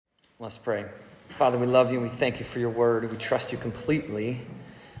Let's pray. Father, we love you and we thank you for your word. We trust you completely,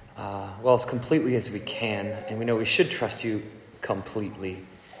 as completely as we can. And we know we should trust you completely.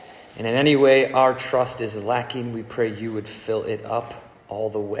 And in any way our trust is lacking, we pray you would fill it up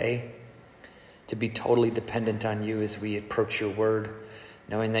all the way, to be totally dependent on you as we approach your word,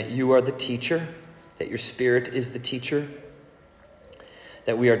 knowing that you are the teacher, that your Spirit is the teacher,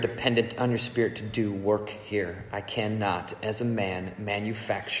 that we are dependent on your Spirit to do work here. I cannot, as a man,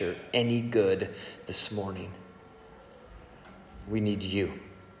 manufacture any good this morning. We need you.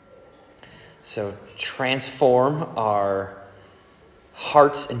 So transform our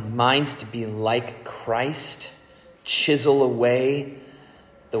hearts and minds to be like Christ. Chisel away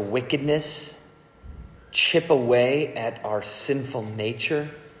the wickedness. Chip away at our sinful nature.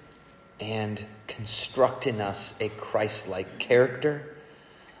 And construct in us a Christ-like character,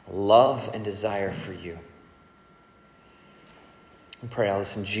 love and desire for you. And pray all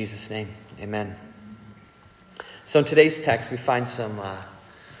this in Jesus' name. Amen. So in today's text, we find some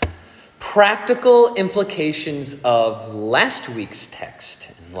practical implications of last week's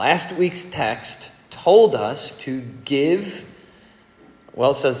text. And last week's text told us to give,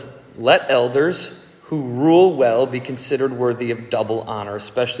 it says, let elders who rule well be considered worthy of double honor,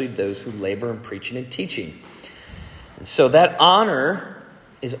 especially those who labor in preaching and teaching. And so that honor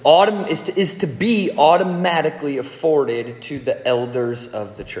is to be automatically afforded to the elders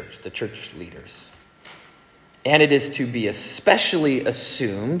of the church leaders. And it is to be especially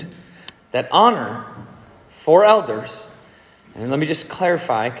assumed that honor for elders, and let me just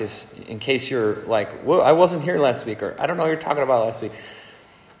clarify, because in case you're like, well, I wasn't here last week, or I don't know what you're talking about last week,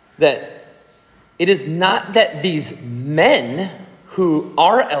 that it is not that these men who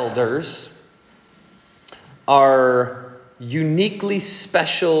are elders are uniquely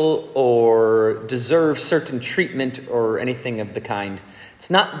special or deserve certain treatment or anything of the kind.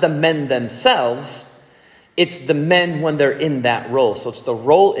 It's not the men themselves. It's the men when they're in that role. So it's the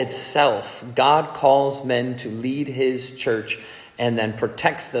role itself. God calls men to lead his church and then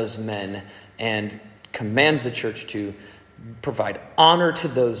protects those men and commands the church to provide honor to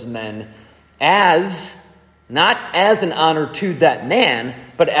those men not as an honor to that man,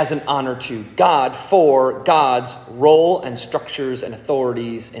 but as an honor to God for God's role and structures and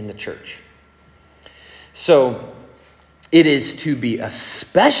authorities in the church. So it is to be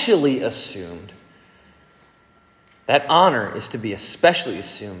especially assumed, that honor is to be especially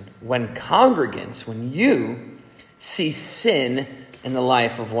assumed when congregants, when you see sin in the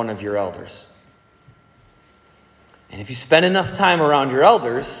life of one of your elders. And if you spend enough time around your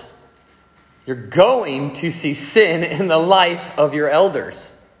elders, you're going to see sin in the life of your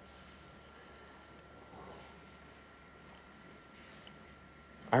elders.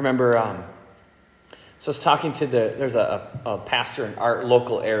 I remember, I was talking to there's a pastor in our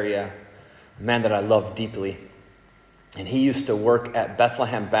local area, a man that I love deeply. And he used to work at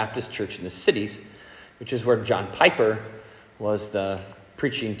Bethlehem Baptist Church in the cities, which is where John Piper was the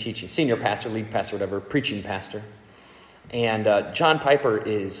preaching, teaching, senior pastor, lead pastor, whatever, preaching pastor. And John Piper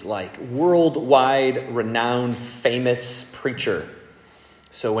is like worldwide renowned, famous preacher.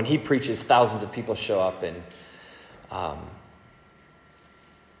 So when he preaches, thousands of people show up. And,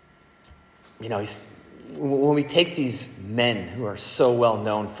 when we take these men who are so well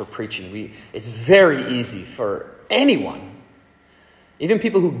known for preaching, it's very easy for anyone, even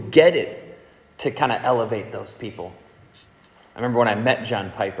people who get it, to kind of elevate those people. I remember when I met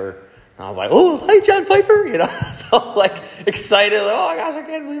John Piper, and I was like, oh, hi, John Piper. So like excited. Like, oh my gosh, I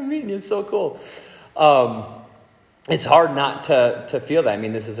can't believe I'm meeting you. It's so cool. It's hard not to feel that. I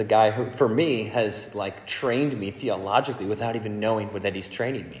mean, this is a guy who, for me, has like trained me theologically without even knowing that he's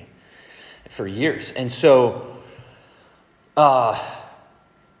training me for years. And so I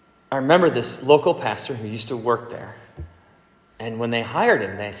remember this local pastor who used to work there. And when they hired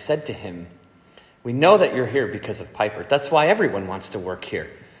him, they said to him, we know that you're here because of Piper. That's why everyone wants to work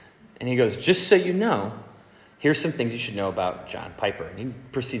here. And he goes, just so you know, here's some things you should know about John Piper. And he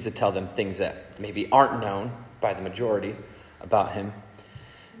proceeds to tell them things that maybe aren't known by the majority about him.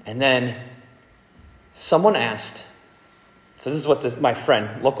 And then someone asked, so this is what my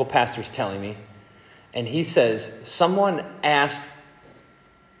friend, local pastor, is telling me. And he says, someone asked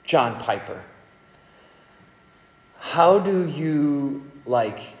John Piper, how do you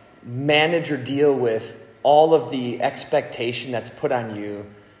manage or deal with all of the expectation that's put on you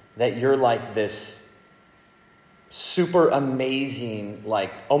that you're like this super amazing,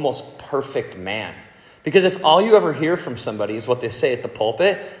 almost perfect man? Because if all you ever hear from somebody is what they say at the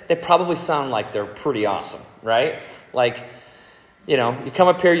pulpit, they probably sound like they're pretty awesome, right? you come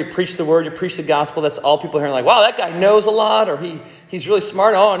up here, you preach the word, you preach the gospel. That's all people are hearing. Like, wow, that guy knows a lot, or he's really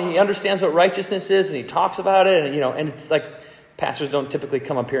smart. Oh, and he understands what righteousness is, and he talks about it. And and it's like pastors don't typically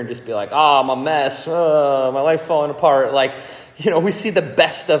come up here and just be like, oh, I'm a mess. Oh, my life's falling apart. Like, we see the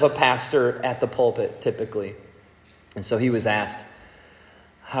best of a pastor at the pulpit typically. And so he was asked,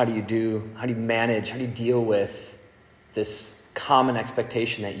 how do you manage, how do you deal with this common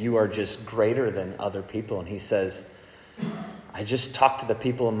expectation that you are just greater than other people? And he says, I just talk to the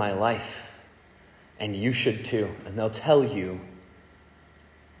people in my life, and you should too, and they'll tell you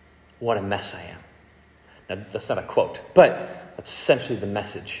what a mess I am. Now, that's not a quote, but that's essentially the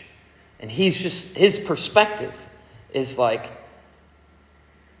message. And his perspective is like,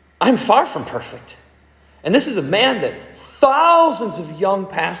 I'm far from perfect. And this is a man that thousands of young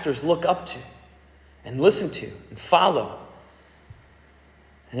pastors look up to and listen to and follow.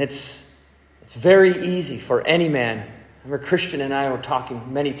 And it's very easy for any man. I remember Christian and I were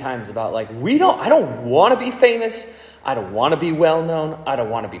talking many times about I don't want to be famous. I don't want to be well known. I don't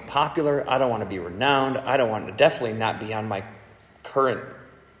want to be popular. I don't want to be renowned. I don't want to definitely not be on my current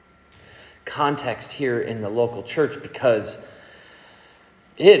context here in the local church, because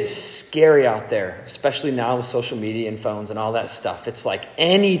it is scary out there, especially now with social media and phones and all that stuff. It's like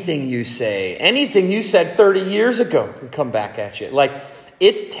anything you say, anything you said 30 years ago can come back at you.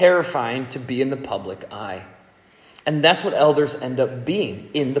 It's terrifying to be in the public eye. And that's what elders end up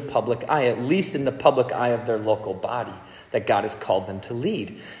being, in the public eye, at least in the public eye of their local body that God has called them to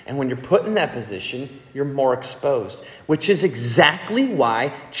lead. And when you're put in that position, you're more exposed, which is exactly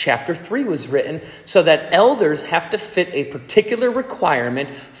why chapter 3 was written, so that elders have to fit a particular requirement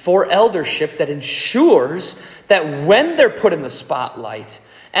for eldership that ensures that when they're put in the spotlight,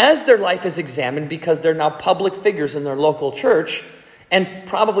 as their life is examined, because they're now public figures in their local church and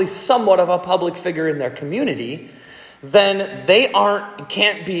probably somewhat of a public figure in their community, then they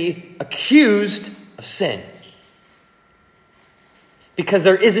can't be accused of sin, because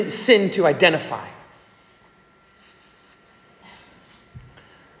there isn't sin to identify.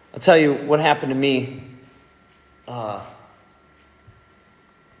 I'll tell you what happened to me a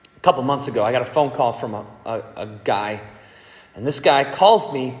couple months ago. I got a phone call from a guy, and this guy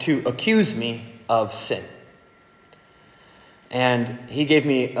calls me to accuse me of sin. And he gave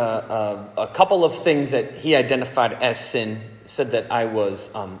me a couple of things that he identified as sin. He said that I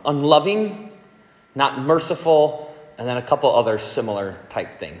was unloving, not merciful, and then a couple other similar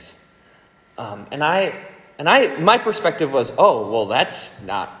type things. My perspective was, oh, well, that's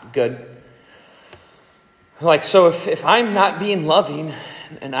not good. So if I'm not being loving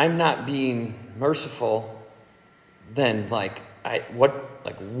and I'm not being merciful, then what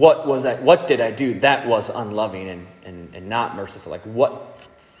did I do that was unloving and not merciful? What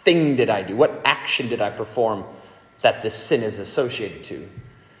thing did I do? What action did I perform that this sin is associated to?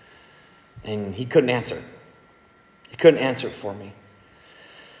 And he couldn't answer. He couldn't answer it for me.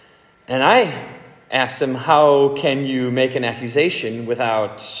 And I asked him, how can you make an accusation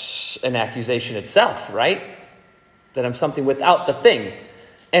without an accusation itself, right? That I'm something without the thing.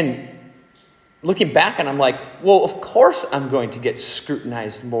 And looking back, and I'm like, well, of course I'm going to get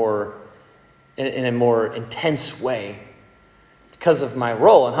scrutinized more in a more intense way because of my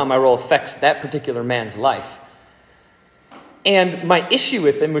role and how my role affects that particular man's life. And my issue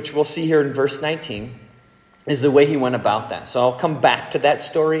with him, which we'll see here in verse 19, is the way he went about that. So I'll come back to that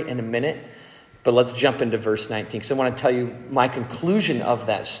story in a minute, but let's jump into verse 19, because I want to tell you my conclusion of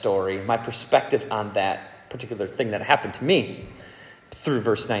that story, my perspective on that particular thing that happened to me through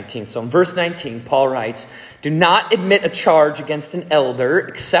verse 19. So in verse 19, Paul writes, "Do not admit a charge against an elder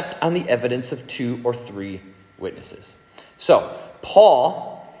except on the evidence of 2 or 3 witnesses." So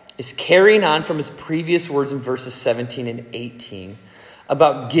Paul is carrying on from his previous words in verses 17 and 18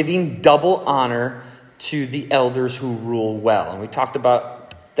 about giving double honor to the elders who rule well. And we talked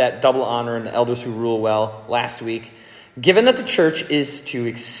about that double honor and the elders who rule well last week. Given that the church is to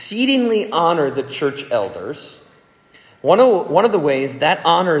exceedingly honor the church elders, one of the ways that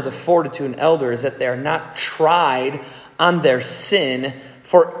honor is afforded to an elder is that they are not tried on their sin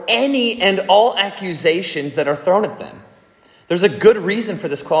for any and all accusations that are thrown at them. There's a good reason for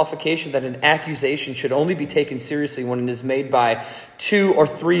this qualification, that an accusation should only be taken seriously when it is made by 2 or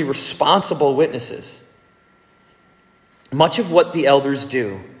 3 responsible witnesses. Much of what the elders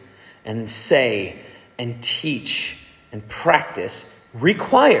do and say and teach and practice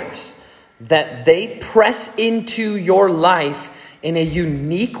requires that they press into your life in a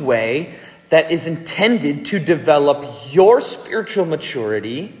unique way that is intended to develop your spiritual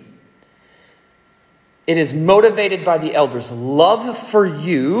maturity. It is motivated by the elders' love for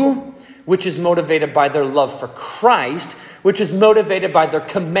you, which is motivated by their love for Christ, which is motivated by their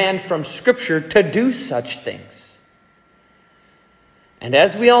command from Scripture to do such things. And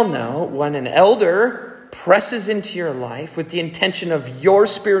as we all know, when an elder presses into your life with the intention of your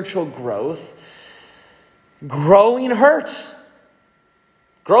spiritual growth, growing hurts.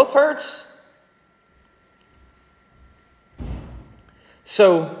 Growth hurts.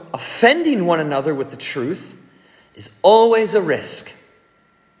 So, offending one another with the truth is always a risk.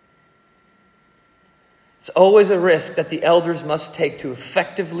 It's always a risk that the elders must take to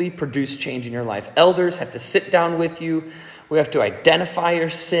effectively produce change in your life. Elders have to sit down with you. We have to identify your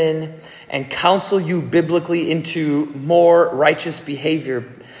sin and counsel you biblically into more righteous behavior.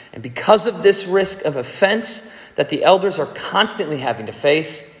 And because of this risk of offense that the elders are constantly having to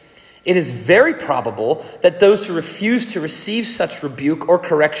face, it is very probable that those who refuse to receive such rebuke or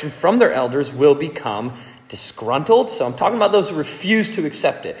correction from their elders will become disgruntled. So I'm talking about those who refuse to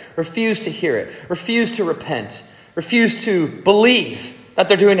accept it, refuse to hear it, refuse to repent, refuse to believe that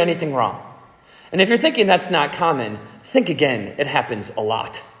they're doing anything wrong. And if you're thinking that's not common, think again. It happens a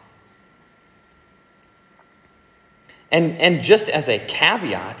lot. And just as a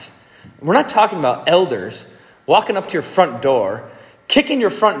caveat, we're not talking about elders walking up to your front door, kicking your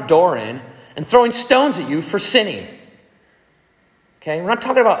front door in, and throwing stones at you for sinning. Okay, we're not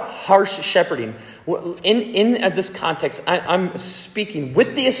talking about harsh shepherding. In this context, I'm speaking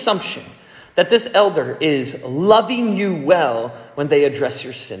with the assumption that this elder is loving you well when they address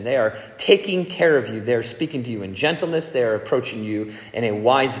your sin. They are taking care of you. They're speaking to you in gentleness. They are approaching you in a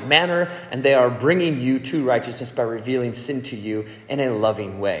wise manner. And they are bringing you to righteousness by revealing sin to you in a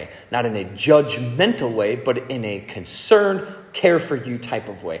loving way. Not in a judgmental way, but in a concerned, care for you type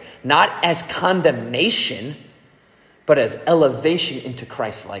of way. Not as condemnation, but as elevation into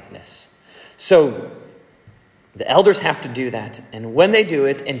Christ-likeness. So the elders have to do that. And when they do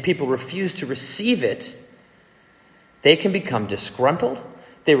it and people refuse to receive it, they can become disgruntled.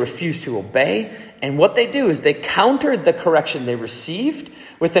 They refuse to obey. And what they do is they counter the correction they received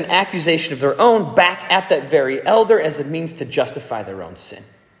with an accusation of their own back at that very elder as a means to justify their own sin.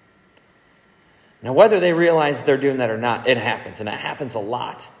 Now, whether they realize they're doing that or not, it happens. And it happens a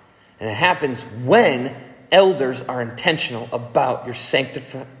lot. And it happens when elders are intentional about your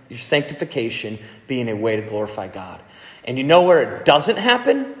sanctification being a way to glorify God. And you know where it doesn't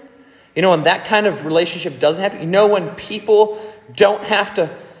happen? You know when that kind of relationship doesn't happen? You know when people don't have to,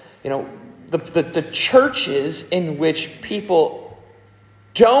 the churches in which people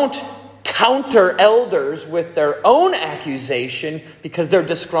don't counter elders with their own accusation because they're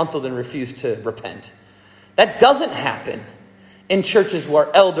disgruntled and refuse to repent. That doesn't happen in churches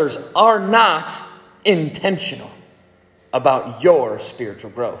where elders are not intentional about your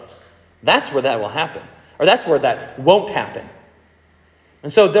spiritual growth. That's where that will happen. Or that's where that won't happen.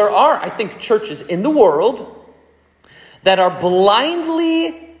 And so there are, I think, churches in the world that are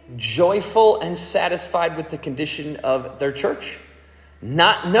blindly joyful and satisfied with the condition of their church,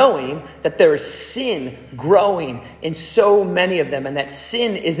 not knowing that there is sin growing in so many of them, and that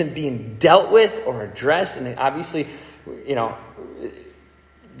sin isn't being dealt with or addressed. And obviously, you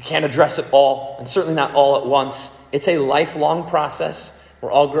can't address it all, and certainly not all at once. It's a lifelong process.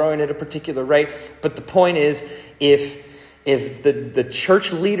 We're all growing at a particular rate. But the point is, if the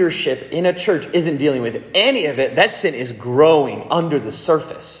church leadership in a church isn't dealing with any of it, that sin is growing under the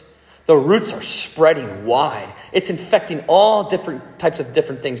surface. The roots are spreading wide. It's infecting all different types of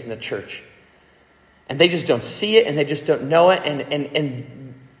different things in the church. And they just don't see it, and they just don't know it. And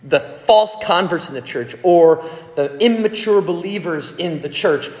the false converts in the church or the immature believers in the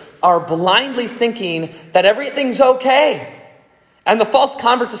church are blindly thinking that everything's okay. And the false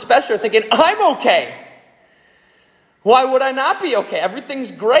converts especially are thinking, I'm okay. Why would I not be okay?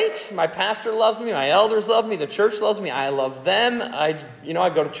 Everything's great. My pastor loves me. My elders love me. The church loves me. I love them. I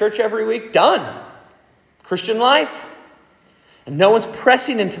go to church every week. Done. Christian life. And no one's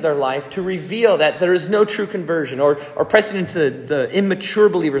pressing into their life to reveal that there is no true conversion, or pressing into the immature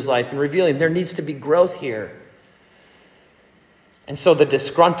believer's life and revealing there needs to be growth here. And so the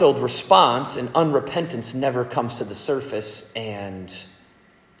disgruntled response and unrepentance never comes to the surface, and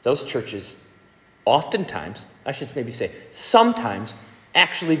those churches oftentimes, I should maybe say sometimes,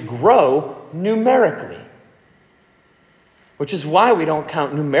 actually grow numerically. Which is why we don't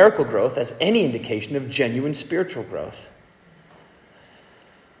count numerical growth as any indication of genuine spiritual growth.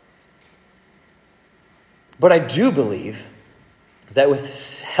 But I do believe that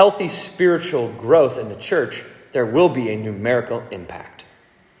with healthy spiritual growth in the church, there will be a numerical impact.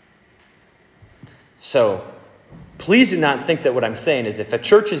 So, please do not think that what I'm saying is if a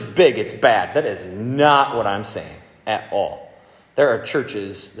church is big, it's bad. That is not what I'm saying at all. There are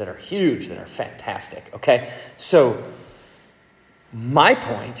churches that are huge, that are fantastic, okay? So my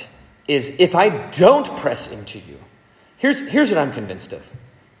point is, if I don't press into you, here's what I'm convinced of.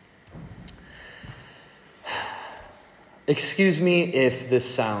 Excuse me if this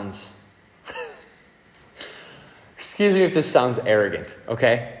sounds arrogant,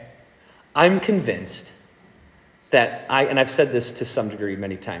 okay? I'm convinced that and I've said this to some degree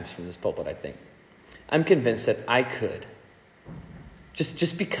many times from this pulpit, I think. I'm convinced that I could,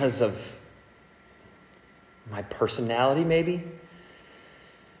 just because of my personality maybe,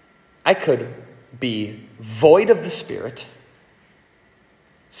 I could be void of the Spirit,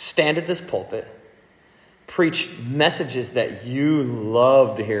 stand at this pulpit, preach messages that you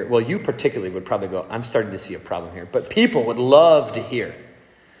love to hear. Well, you particularly would probably go, I'm starting to see a problem here. But people would love to hear.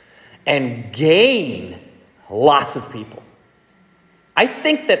 And gain lots of people. I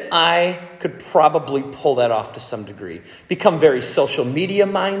think that I could probably pull that off to some degree. Become very social media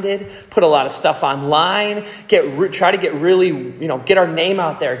minded, put a lot of stuff online, try to get really, get our name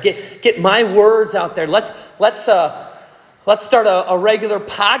out there, get my words out there. Let's start a regular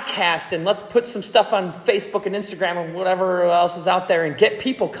podcast, and let's put some stuff on Facebook and Instagram and whatever else is out there, and get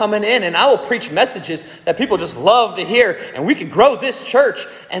people coming in, and I will preach messages that people just love to hear, and we could grow this church.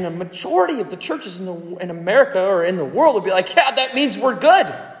 And a majority of the churches in America or in the world would be like, yeah, that means we're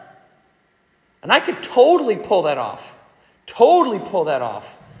good. And I could totally pull that off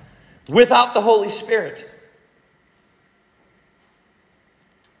without the Holy Spirit.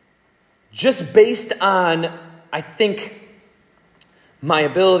 Just based on, I think, my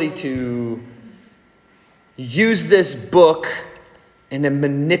ability to use this book in a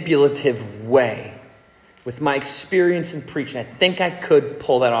manipulative way with my experience in preaching. I think I could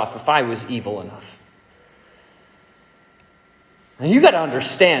pull that off if I was evil enough. Now you got to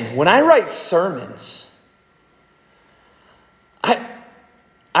understand, when I write sermons, I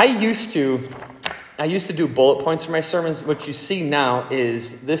used to do bullet points for my sermons. What you see now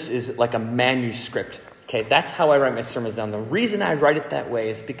is like a manuscript. Okay, that's how I write my sermons down. The reason I write it that way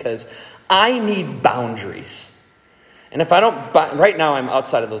is because I need boundaries. And if I don't, right now I'm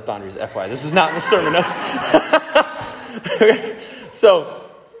outside of those boundaries, FYI. This is not in the sermon notes. Okay. So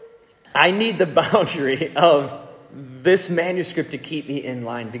I need the boundary of this manuscript to keep me in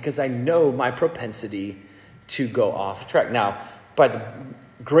line, because I know my propensity to go off track. Now, by the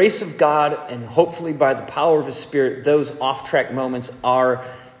grace of God and hopefully by the power of His Spirit, those off-track moments are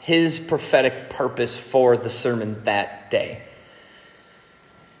His prophetic purpose for the sermon that day.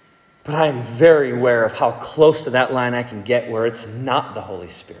 But I am very aware of how close to that line I can get where it's not the Holy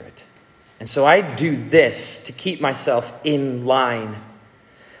Spirit. And so I do this to keep myself in line,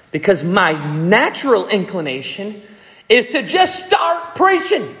 because my natural inclination is to just start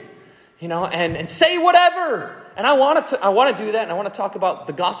preaching, and say whatever. And I want to do that, and I want to talk about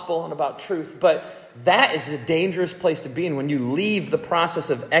the gospel and about truth. But that is a dangerous place to be in when you leave the process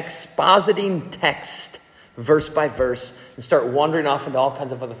of expositing text verse by verse and start wandering off into all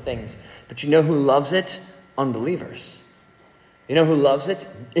kinds of other things. But you know who loves it? Unbelievers. You know who loves it?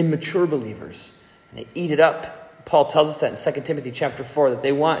 Immature believers. And they eat it up. Paul tells us that in 2 Timothy chapter 4, that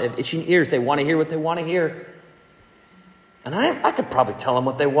they want itching ears. They want to hear what they want to hear. And I could probably tell them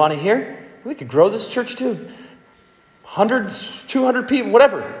what they want to hear. We could grow this church to hundreds, 200 people,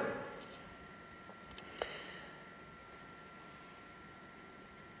 whatever.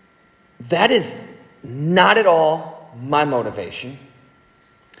 That is not at all my motivation.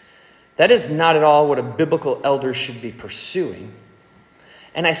 That is not at all what a biblical elder should be pursuing.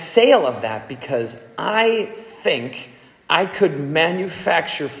 And I say all of that because I think I could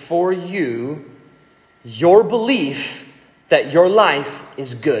manufacture for you your belief that your life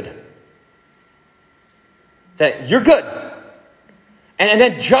is good. That you're good. And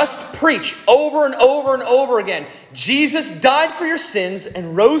then just preach over and over and over again. Jesus died for your sins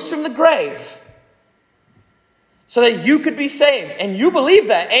and rose from the grave so that you could be saved. And you believe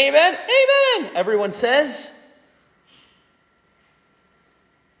that. Amen? Amen. Everyone says.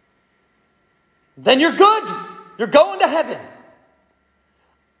 Then you're good. You're going to heaven.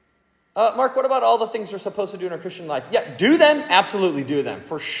 Mark, what about all the things we're supposed to do in our Christian life? Yeah, do them. Absolutely do them.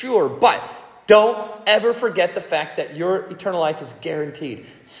 For sure. But don't ever forget the fact that your eternal life is guaranteed,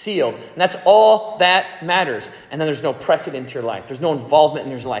 sealed. And that's all that matters. And then there's no pressing into your life. There's no involvement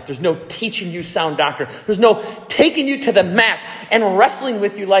in your life. There's no teaching you sound doctrine. There's no taking you to the mat and wrestling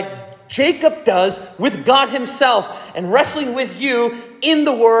with you like Jacob does with God himself, and wrestling with you in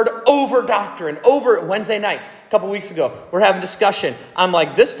the Word over doctrine, over Wednesday night. A couple weeks ago, we're having discussion. I'm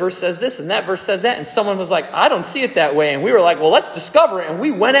like, this verse says this and that verse says that. And someone was like, I don't see it that way. And we were like, well, let's discover it. And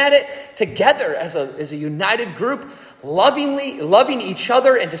we went at it together as a united group, loving each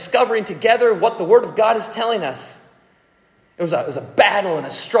other and discovering together what the Word of God is telling us. It was a battle and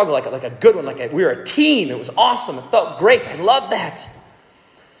a struggle, like a good one. We were a team. It was awesome. It felt great. I love that.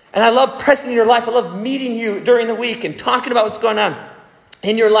 And I love pressing in your life. I love meeting you during the week and talking about what's going on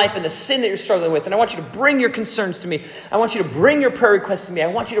in your life and the sin that you're struggling with. And I want you to bring your concerns to me. I want you to bring your prayer requests to me. I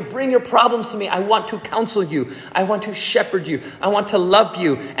want you to bring your problems to me. I want to counsel you. I want to shepherd you. I want to love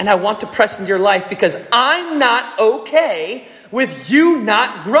you. And I want to press into your life because I'm not okay with you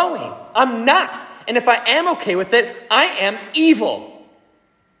not growing. I'm not. And if I am okay with it, I am evil.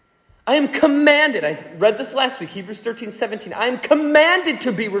 I am commanded. I read this last week, Hebrews 13:17. I am commanded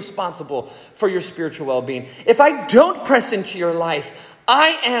to be responsible for your spiritual well-being. If I don't press into your life,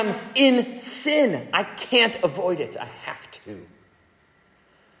 I am in sin. I can't avoid it. I have to.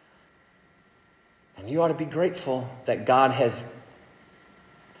 And you ought to be grateful that God has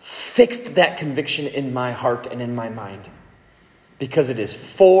fixed that conviction in my heart and in my mind, because it is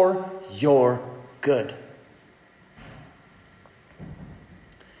for your good.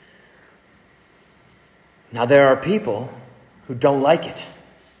 Now, there are people who don't like it,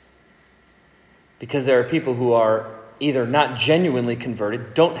 because there are people who are either not genuinely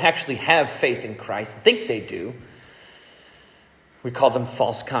converted, don't actually have faith in Christ, think they do. We call them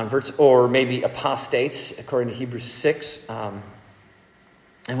false converts, or maybe apostates, according to Hebrews 6. And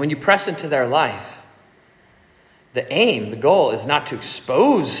when you press into their life, the goal is not to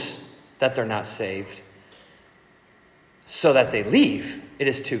expose that they're not saved so that they leave. It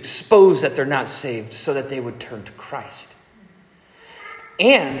is to expose that they're not saved so that they would turn to Christ.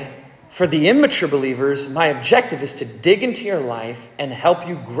 And for the immature believers, my objective is to dig into your life and help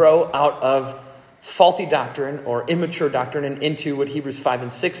you grow out of faulty doctrine or immature doctrine and into what Hebrews 5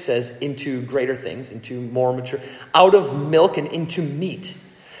 and 6 says, into greater things, into more mature, out of milk and into meat.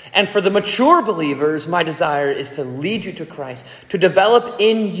 And for the mature believers, my desire is to lead you to Christ, to develop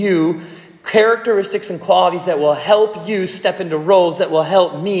in you characteristics and qualities that will help you step into roles that will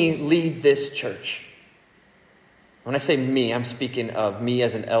help me lead this church. When I say me, I'm speaking of me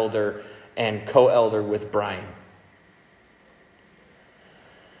as an elder and co-elder with Brian.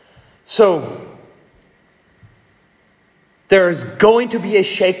 So, there's going to be a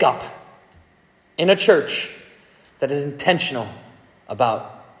shakeup in a church that is intentional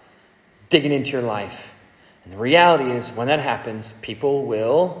about digging into your life. And the reality is, when that happens, people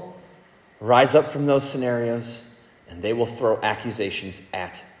will rise up from those scenarios and they will throw accusations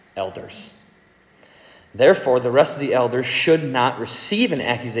at elders. Therefore, the rest of the elders should not receive an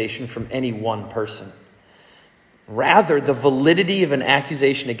accusation from any one person. Rather, the validity of an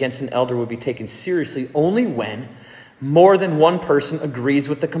accusation against an elder will be taken seriously only when more than one person agrees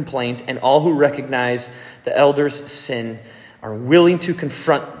with the complaint and all who recognize the elder's sin are willing to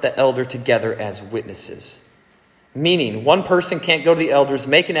confront the elder together as witnesses. Meaning, one person can't go to the elders,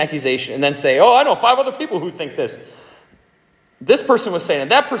 make an accusation, and then say, oh, I know 5 other people who think this. This person was saying it,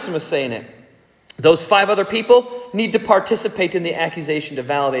 that person was saying it. Those 5 other people need to participate in the accusation to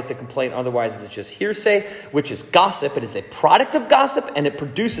validate the complaint. Otherwise, it's just hearsay, which is gossip. It is a product of gossip, and it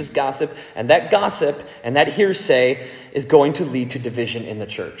produces gossip. And that gossip and that hearsay is going to lead to division in the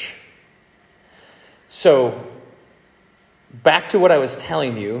church. So, back to what I was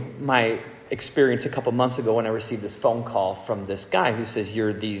telling you, my experience a couple months ago when I received this phone call from this guy who says,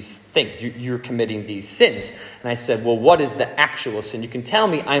 you're these things, you're committing these sins. And I said, well, what is the actual sin? You can tell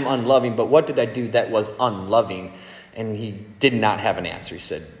me I'm unloving, but what did I do that was unloving? And he did not have an answer. He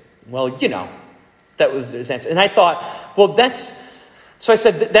said, well, that was his answer. And I thought, so I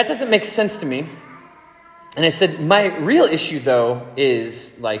said, that doesn't make sense to me. And I said, my real issue though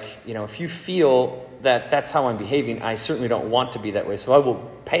is if you feel that that's how I'm behaving, I certainly don't want to be that way. So I will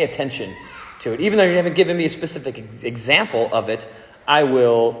pay attention to it. Even though you haven't given me a specific example of it, I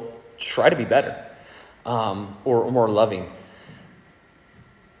will try to be better or more loving.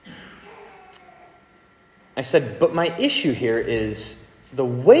 I said, but my issue here is the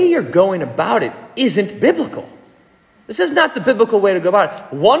way you're going about it isn't biblical. This is not the biblical way to go about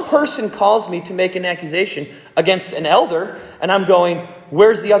it. One person calls me to make an accusation against an elder, and I'm going,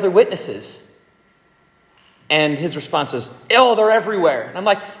 where's the other witnesses? And his response is, oh, they're everywhere. And I'm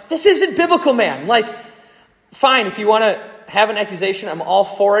like, this isn't biblical, man. Fine, if you want to have an accusation, I'm all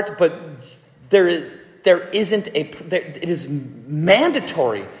for it. But it is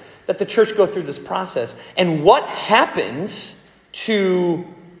mandatory that the church go through this process. And what happens to,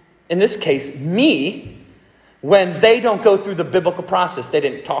 in this case, me, when they don't go through the biblical process. They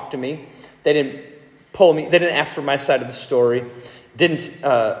didn't talk to me. They didn't pull me. They didn't ask for my side of the story. Didn't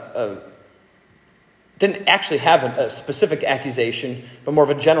actually have a specific accusation, but more of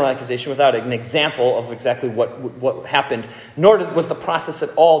a general accusation without an example of exactly what happened. Nor was the process at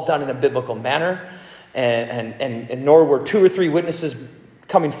all done in a biblical manner, and nor were 2 or 3 witnesses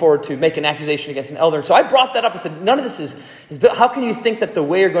coming forward to make an accusation against an elder. And so I brought that up. I said, none of this is how can you think that the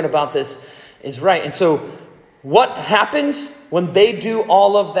way you're going about this is right? And so what happens when they do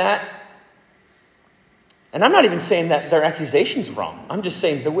all of that? And I'm not even saying that their accusation's wrong. I'm just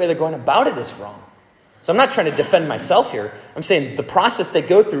saying the way they're going about it is wrong. So I'm not trying to defend myself here. I'm saying the process they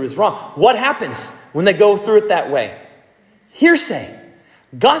go through is wrong. What happens when they go through it that way? Hearsay,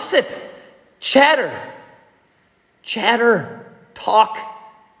 gossip, chatter, talk,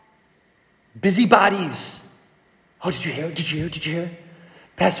 busybodies. Oh, did you hear? Did you hear?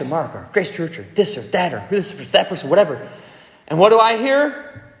 Pastor Mark or Grace Church or this or that or this or that person, whatever. And what do I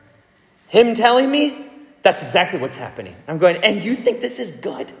hear? Him telling me that's exactly what's happening. I'm going, and you think this is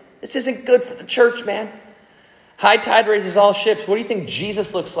good? This isn't good for the church, man. High tide raises all ships. What do you think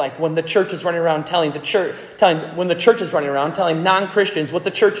Jesus looks like when the church is running around telling non-Christians what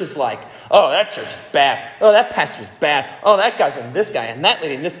the church is like? Oh, that church is bad. Oh, that pastor's bad. Oh, that guy's and this guy and that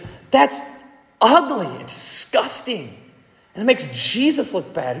lady and this. That's ugly and disgusting. And it makes Jesus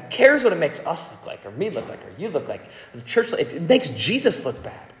look bad. Who cares what it makes us look like or me look like or you look like? The church, it makes Jesus look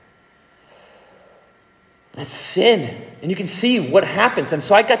bad. That's sin. And you can see what happens. And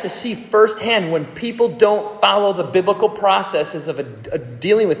so I got to see firsthand when people don't follow the biblical processes of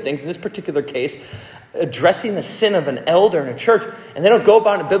dealing with things, in this particular case, addressing the sin of an elder in a church, and they don't go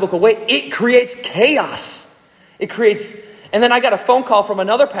about it in a biblical way, it creates chaos. And then I got a phone call from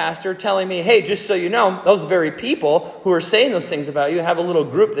another pastor telling me, hey, just so you know, those very people who are saying those things about you have a little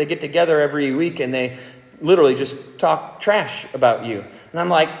group. They get together every week and they literally just talk trash about you. And I'm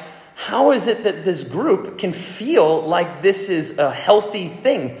like, how is it that this group can feel like this is a healthy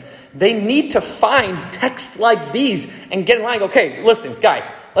thing? They need to find texts like these and get in line. Okay, listen, guys,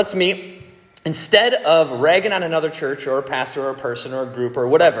 let's meet. Instead of ragging on another church or a pastor or a person or a group or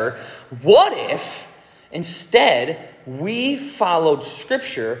whatever, what if instead we followed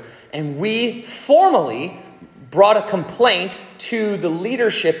Scripture and we formally brought a complaint to the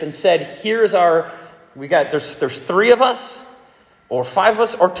leadership and said, there's 3 of us, or 5 of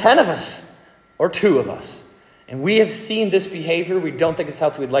us, or 10 of us, or 2 of us. And we have seen this behavior. We don't think it's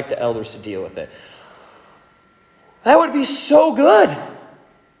healthy. We'd like the elders to deal with it. That would be so good.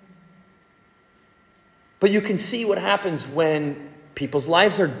 But you can see what happens when people's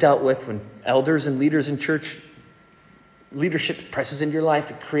lives are dealt with, when elders and leaders in church leadership presses into your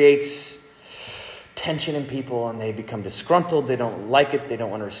life. It creates tension in people, and they become disgruntled. They don't like it. They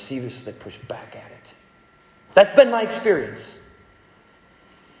don't want to receive it, so they push back at it. That's been my experience.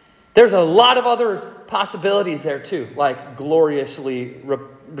 There's a lot of other possibilities there too, like gloriously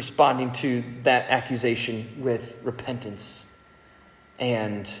responding to that accusation with repentance.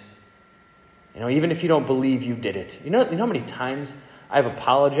 And, even if you don't believe you did it. You know how many times I've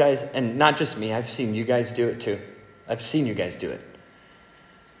apologized, and not just me, I've seen you guys do it too. I've seen you guys do it.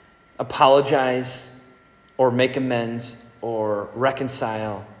 Apologize or make amends or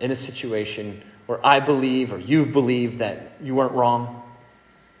reconcile in a situation where I believe or you believe that you weren't wrong.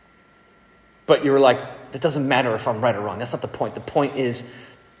 But you were like, it doesn't matter if I'm right or wrong. That's not the point. The point is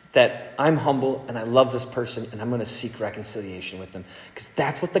that I'm humble and I love this person and I'm going to seek reconciliation with them. Because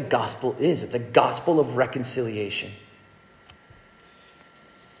that's what the gospel is. It's a gospel of reconciliation.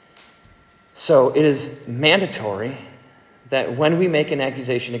 So it is mandatory that when we make an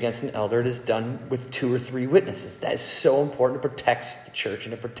accusation against an elder, it is done with 2 or 3 witnesses. That is so important. It protects the church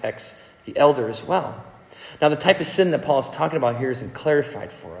and it protects the elder as well. Now, the type of sin that Paul is talking about here isn't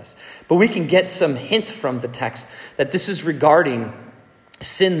clarified for us. But we can get some hints from the text that this is regarding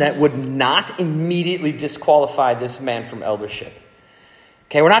sin that would not immediately disqualify this man from eldership.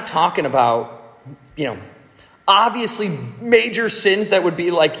 Okay, we're not talking about, obviously major sins that would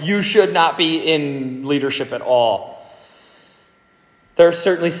be like you should not be in leadership at all. There are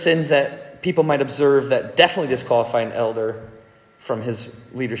certainly sins that people might observe that definitely disqualify an elder from his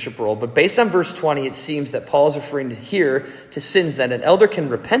leadership role. But based on verse 20, it seems that Paul is referring here to sins that an elder can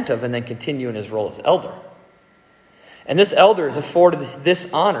repent of and then continue in his role as elder. And this elder is afforded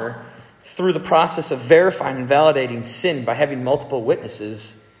this honor through the process of verifying and validating sin by having multiple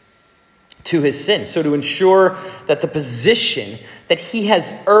witnesses to his sin. So to ensure that the position that he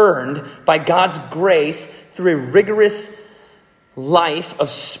has earned by God's grace through a rigorous life of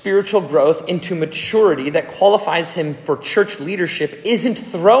spiritual growth into maturity that qualifies him for church leadership isn't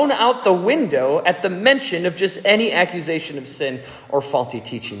thrown out the window at the mention of just any accusation of sin or faulty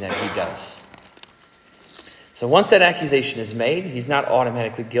teaching that he does. So once that accusation is made, he's not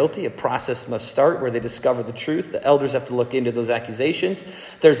automatically guilty. A process must start where they discover the truth. The elders have to look into those accusations.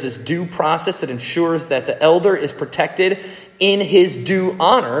 There's this due process that ensures that the elder is protected in his due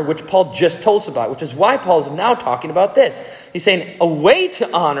honor, which Paul just told us about, which is why Paul is now talking about this. He's saying a way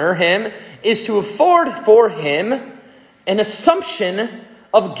to honor him is to afford for him an assumption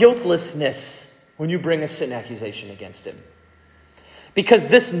of guiltlessness when you bring a sin accusation against him. Because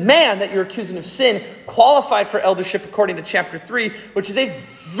this man that you're accusing of sin qualified for eldership according to chapter 3, which is a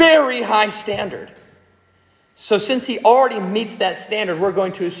very high standard. So since he already meets that standard, we're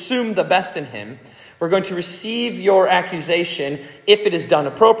going to assume the best in him. We're going to receive your accusation if it is done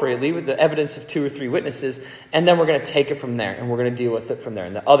appropriately with the evidence of 2 or 3 witnesses, and then we're going to take it from there, and we're going to deal with it from there.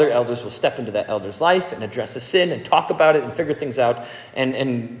 And the other elders will step into that elder's life and address the sin and talk about it and figure things out.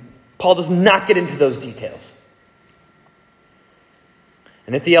 And Paul does not get into those details.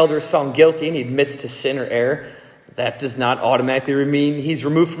 And if the elder is found guilty and he admits to sin or error, that does not automatically mean he's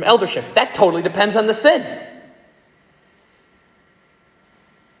removed from eldership. That totally depends on the sin.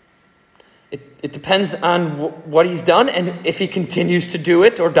 It depends on what he's done and if he continues to do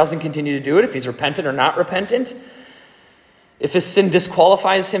it or doesn't continue to do it, if he's repentant or not repentant. If his sin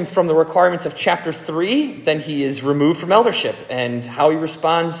disqualifies him from the requirements of chapter 3, then he is removed from eldership. And how he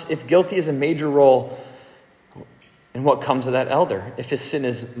responds, if guilty, is a major role in what comes of that elder. If his sin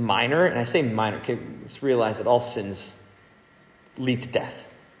is minor, and I say minor, okay, let's realize that all sins lead to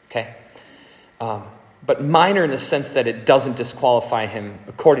death, okay? But minor in the sense that it doesn't disqualify him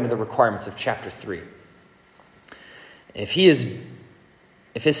according to the requirements of chapter 3. If his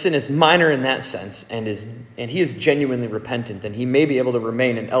sin is minor in that sense and he is genuinely repentant, then he may be able to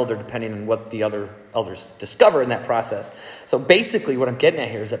remain an elder depending on what the other elders discover in that process. So basically what I'm getting at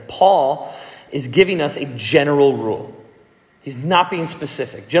here is that Paul is giving us a general rule. He's not being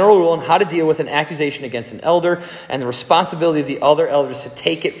specific. General rule on how to deal with an accusation against an elder and the responsibility of the other elders to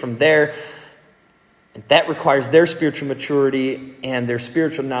take it from there. And that requires their spiritual maturity and their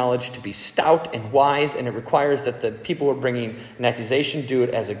spiritual knowledge to be stout and wise. And it requires that the people who are bringing an accusation do it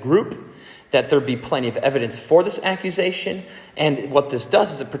as a group, that there be plenty of evidence for this accusation. And what this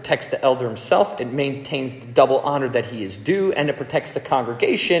does is it protects the elder himself. It maintains the double honor that he is due. And it protects the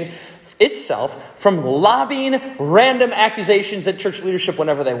congregation itself from lobbying random accusations at church leadership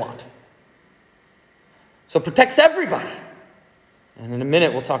whenever they want. So it protects everybody. And in a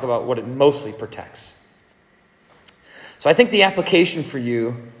minute, we'll talk about what it mostly protects. So I think the application for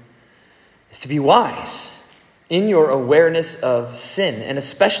you is to be wise in your awareness of sin, and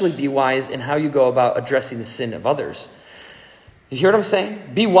especially be wise in how you go about addressing the sin of others. You hear what I'm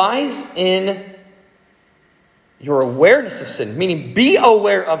saying? Be wise in your awareness of sin, meaning be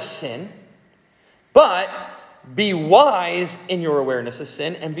aware of sin, but be wise in your awareness of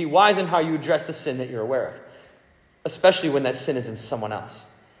sin, and be wise in how you address the sin that you're aware of, especially when that sin is in someone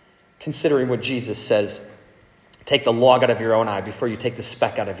else. Considering what Jesus says, take the log out of your own eye before you take the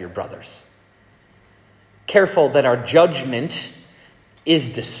speck out of your brother's. Careful that our judgment is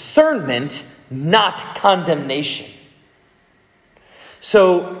discernment, not condemnation.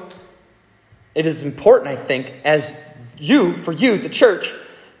 So it is important, I think, for you, the church,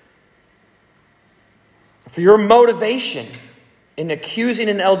 for your motivation in accusing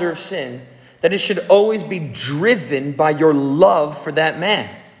an elder of sin, that it should always be driven by your love for that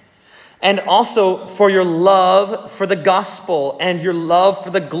man. And also for your love for the gospel and your love for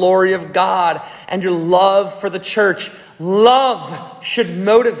the glory of God and your love for the church. Love should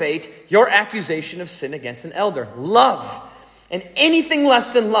motivate your accusation of sin against an elder. Love. And anything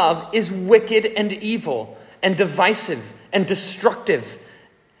less than love is wicked and evil and divisive and destructive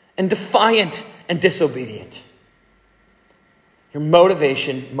and defiant and disobedient. Your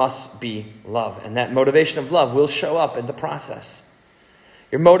motivation must be love. And that motivation of love will show up in the process.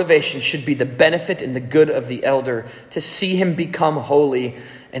 Your motivation should be the benefit and the good of the elder, to see him become holy,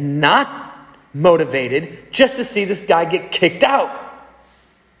 and not motivated just to see this guy get kicked out.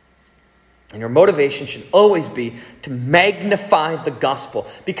 And your motivation should always be to magnify the gospel,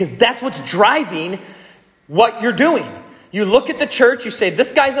 because that's what's driving what you're doing. You look at the church, you say,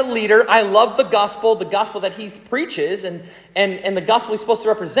 this guy's a leader. I love the gospel that he preaches and the gospel he's supposed to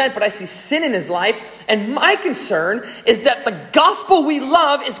represent, but I see sin in his life. And my concern is that the gospel we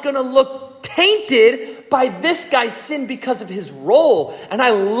love is going to look tainted by this guy's sin because of his role. And I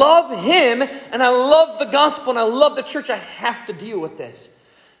love him, and I love the gospel, and I love the church. I have to deal with this.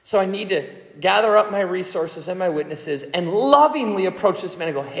 So I need to gather up my resources and my witnesses and lovingly approach this man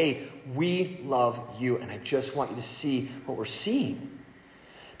and go, hey, we love you, and I just want you to see what we're seeing.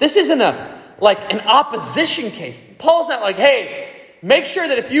 This isn't an opposition case. Paul's not like, hey, make sure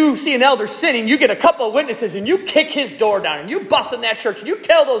that if you see an elder sinning, you get a couple of witnesses and you kick his door down and you bust in that church and you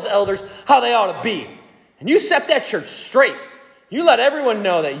tell those elders how they ought to be. And you set that church straight. You let everyone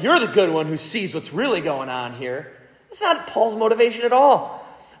know that you're the good one who sees what's really going on here. That's not Paul's motivation at all.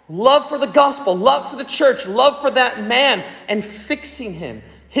 Love for the gospel, love for the church, love for that man, and fixing him.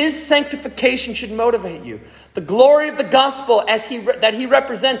 His sanctification should motivate you. The glory of the gospel that he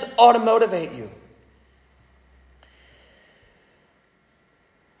represents ought to motivate you.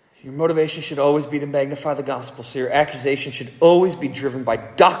 Your motivation should always be to magnify the gospel, so your accusation should always be driven by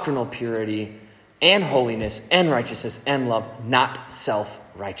doctrinal purity and holiness and righteousness and love, not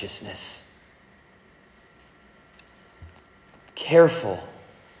self-righteousness. Careful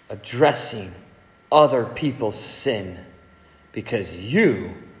addressing other people's sin because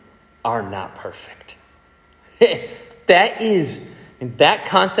you are not perfect. That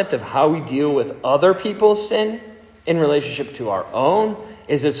concept of how we deal with other people's sin in relationship to our own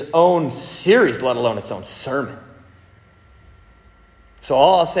is its own series, let alone its own sermon. So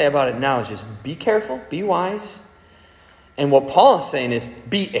all I'll say about it now is just be careful, be wise. And what Paul is saying is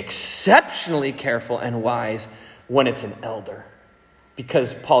be exceptionally careful and wise when it's an elder.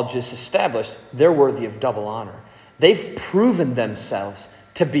 Because Paul just established they're worthy of double honor. They've proven themselves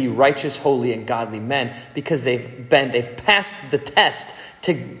to be righteous, holy, and godly men because they've passed the test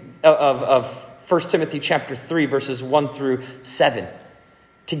of 1 Timothy chapter 3, verses 1 through 7.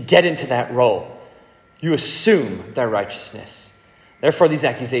 To get into that role, you assume their righteousness. Therefore, these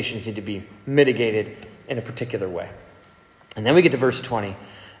accusations need to be mitigated in a particular way. And then we get to verse 20,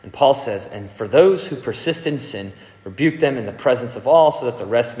 and Paul says, and for those who persist in sin, rebuke them in the presence of all so that the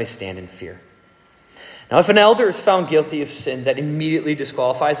rest may stand in fear. Now, if an elder is found guilty of sin, that immediately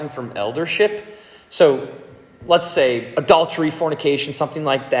disqualifies him from eldership. So let's say adultery, fornication, something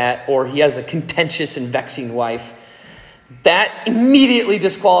like that, or he has a contentious and vexing wife. That immediately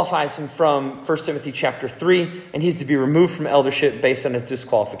disqualifies him from 1 Timothy chapter 3, and he's to be removed from eldership based on his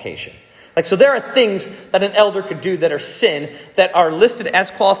disqualification. So there are things that an elder could do that are sin that are listed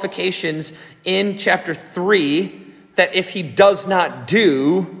as qualifications in chapter 3 that if he does not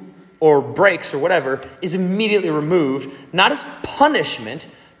do or breaks or whatever, is immediately removed, not as punishment,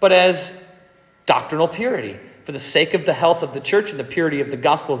 but as doctrinal purity. For the sake of the health of the church and the purity of the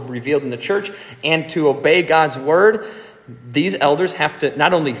gospel revealed in the church, and to obey God's word, these elders have to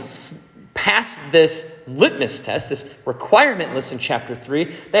not only pass this litmus test, this requirement list in chapter 3,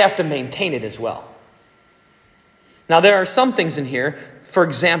 they have to maintain it as well. Now, there are some things in here. For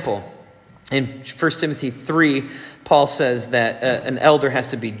example, in 1 Timothy 3, Paul says that an elder has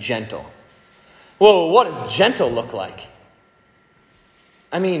to be gentle. Well, what does gentle look like?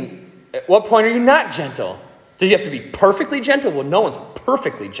 I mean, at what point are you not gentle? Do you have to be perfectly gentle? Well, no one's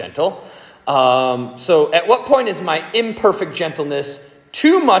perfectly gentle. So at what point is my imperfect gentleness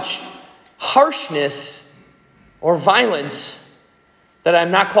too much harshness or violence that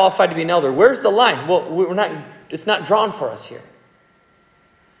I'm not qualified to be an elder? Where's the line? Well, it's not drawn for us here.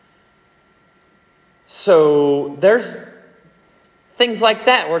 So there's things like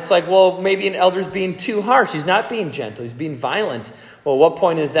that where it's like, well, maybe an elder's being too harsh. He's not being gentle. He's being violent. Well, what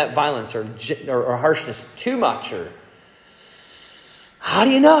point is that violence or harshness too much? Or how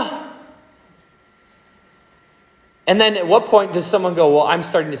do you know? And then at what point does someone go, well, I'm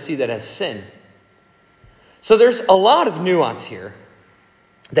starting to see that as sin? So there's a lot of nuance here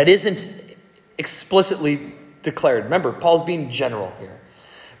that isn't explicitly declared. Remember, Paul's being general here,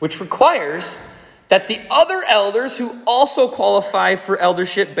 which requires that the other elders who also qualify for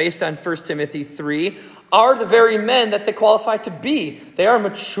eldership based on 1 Timothy 3 are the very men that they qualify to be. They are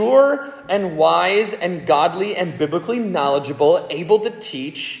mature and wise and godly and biblically knowledgeable, able to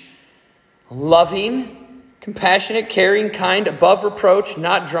teach, loving, compassionate, caring, kind, above reproach,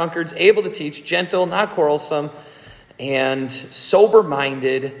 not drunkards, able to teach, gentle, not quarrelsome, and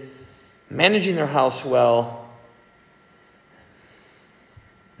sober-minded, managing their house well,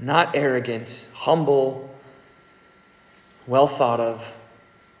 not arrogant, humble, well thought of,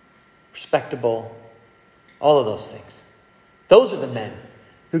 respectable, all of those things. Those are the men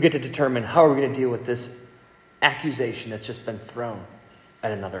who get to determine how are we going to deal with this accusation that's just been thrown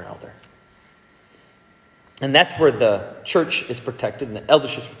at another elder. And that's where the church is protected and the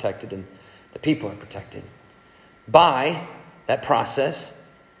eldership is protected and the people are protected. By that process,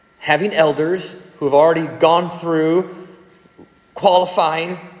 having elders who have already gone through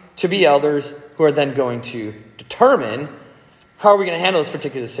qualifying to be elders who are then going to determine How are we going to handle this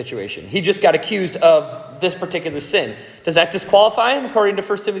particular situation? He just got accused of this particular sin. Does that disqualify him according to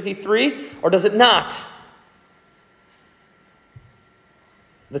 1 Timothy 3, or does it not?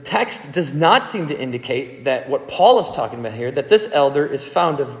 The text does not seem to indicate that what Paul is talking about here, that this elder is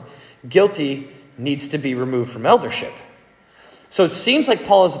found of guilty, needs to be removed from eldership. So it seems like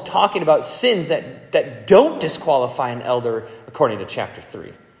Paul is talking about sins that don't disqualify an elder according to chapter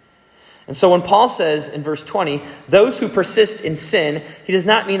 3. And so when Paul says in verse 20, those who persist in sin, he does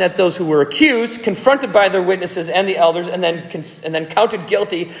not mean that those who were accused, confronted by their witnesses and the elders, and then counted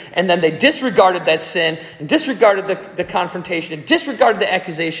guilty, and then they disregarded that sin, and disregarded the confrontation, and disregarded the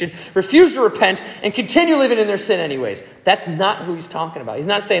accusation, refused to repent, and continue living in their sin anyways. That's not who he's talking about. He's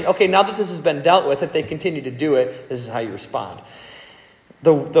not saying, okay, now that this has been dealt with, if they continue to do it, this is how you respond.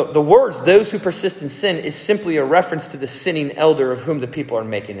 The words, those who persist in sin, is simply a reference to the sinning elder of whom the people are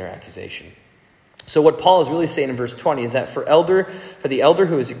making their accusation. So what Paul is really saying in verse 20 is that for the elder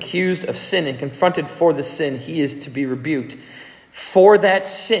who is accused of sin and confronted for the sin, he is to be rebuked for that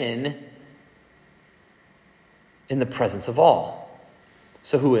sin in the presence of all.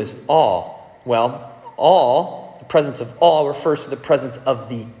 So who is all? Well, all, the presence of all, refers to the presence of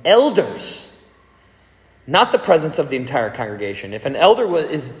the elders, not the presence of the entire congregation. If an elder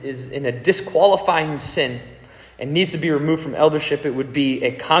is in a disqualifying sin and needs to be removed from eldership, it would be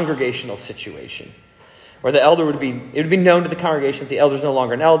a congregational situation where it would be known to the congregation that the elder is no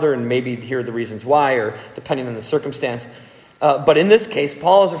longer an elder, and maybe here are the reasons why, or depending on the circumstance. But in this case,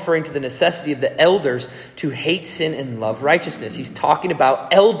 Paul is referring to the necessity of the elders to hate sin and love righteousness. He's talking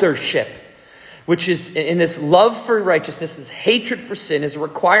about eldership, which is, in this love for righteousness, this hatred for sin, is a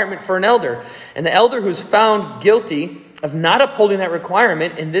requirement for an elder. And the elder who's found guilty of not upholding that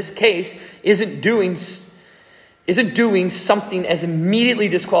requirement, in this case, isn't doing something as immediately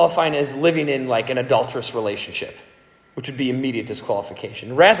disqualifying as living in like an adulterous relationship, which would be immediate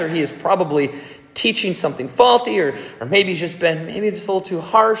disqualification. Rather, he is probably teaching something faulty, or maybe he's just been a little too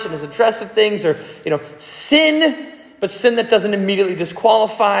harsh in his address of things, or sin, but sin that doesn't immediately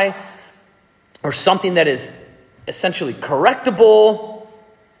disqualify, or something that is essentially correctable,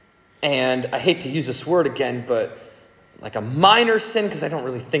 and I hate to use this word again, but like a minor sin, because I don't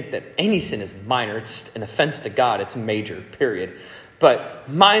really think that any sin is minor. It's an offense to God. It's major, period. But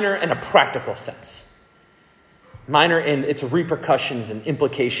minor in a practical sense. Minor in its repercussions and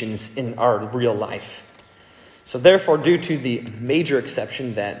implications in our real life. So therefore, due to the major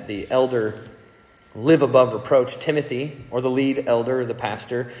exception that the elder live above reproach, Timothy, or the lead elder, the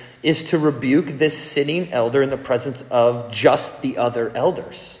pastor, is to rebuke this sinning elder in the presence of just the other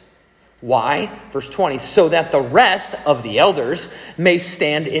elders. Why? Verse 20, so that the rest of the elders may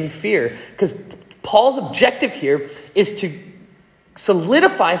stand in fear. Because Paul's objective here is to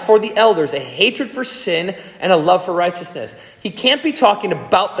solidify for the elders a hatred for sin and a love for righteousness. He can't be talking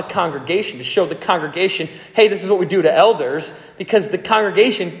about the congregation to show the congregation, hey, this is what we do to elders, because the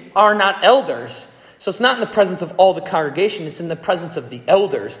congregation are not elders. So it's not in the presence of all the congregation, it's in the presence of the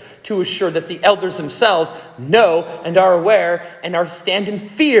elders to assure that the elders themselves know and are aware and are stand in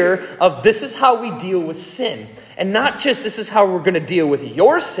fear of this is how we deal with sin. And not just this is how we're going to deal with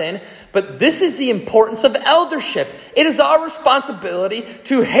your sin, but this is the importance of eldership. It is our responsibility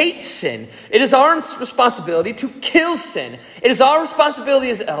to hate sin. It is our responsibility to kill sin. It is our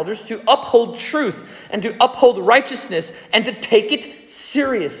responsibility as elders to uphold truth and to uphold righteousness and to take it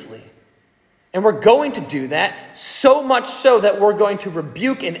seriously. And we're going to do that, so much so that we're going to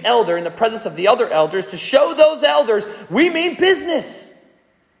rebuke an elder in the presence of the other elders to show those elders we mean business.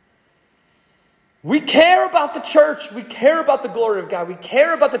 We care about the church. We care about the glory of God. We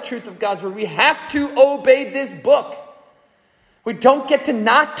care about the truth of God's word. We have to obey this book. We don't get to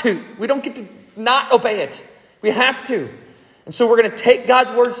not to. We don't get to not obey it. We have to. And so we're going to take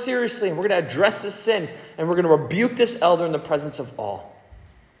God's word seriously, and we're going to address this sin, and we're going to rebuke this elder in the presence of all.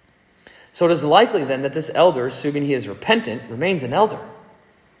 So it is likely then that this elder, assuming he is repentant, remains an elder.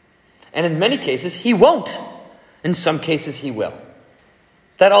 And in many cases, he won't. In some cases, he will.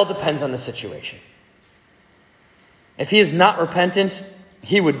 That all depends on the situation. If he is not repentant,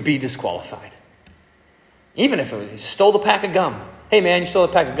 he would be disqualified. Even if he stole a pack of gum. Hey man, you stole a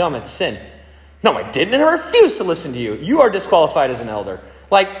pack of gum, it's sin. No, I didn't, and I refuse to listen to you. You are disqualified as an elder.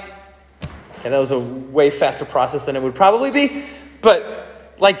 Okay, that was a way faster process than it would probably be, but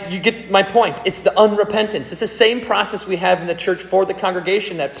you get my point. It's the unrepentance. It's the same process we have in the church for the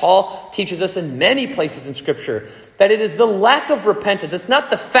congregation that Paul teaches us in many places in Scripture. That it is the lack of repentance. It's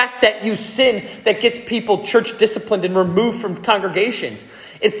not the fact that you sin that gets people church disciplined and removed from congregations.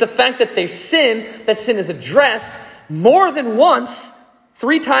 It's the fact that they sin, that sin is addressed more than once,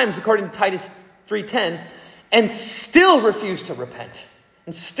 3 times according to Titus 3:10, and still refuse to repent,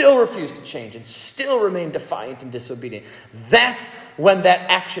 and still refuse to change, and still remain defiant and disobedient. That's when that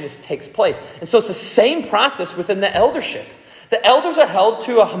action takes place. And so it's the same process within the eldership. The elders are held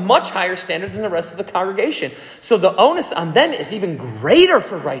to a much higher standard than the rest of the congregation. So the onus on them is even greater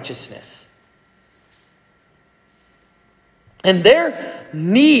for righteousness. And their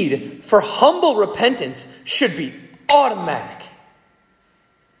need for humble repentance should be automatic.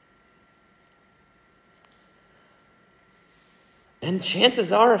 And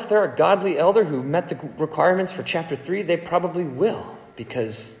chances are, if they're a godly elder who met the requirements for chapter 3, they probably will.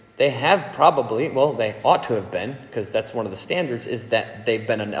 Because they have probably, well, they ought to have been, because that's one of the standards, is that they've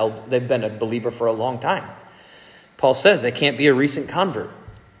been a believer for a long time. Paul says they can't be a recent convert.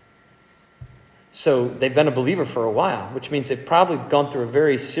 So they've been a believer for a while, which means they've probably gone through a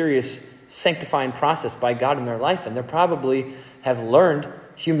very serious sanctifying process by God in their life, and they probably have learned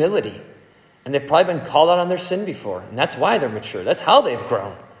humility. And they've probably been called out on their sin before. And that's why they're mature. That's how they've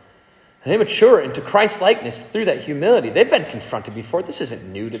grown. And they mature into Christ-likeness through that humility. They've been confronted before. This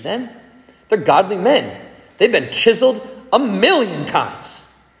isn't new to them. They're godly men. They've been chiseled 1,000,000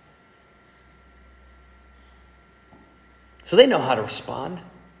 times. So they know how to respond.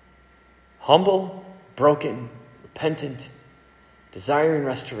 Humble, broken, repentant, desiring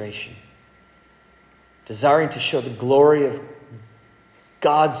restoration. Desiring to show the glory of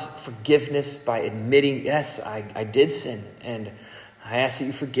God's forgiveness by admitting, yes, I did sin, and I ask that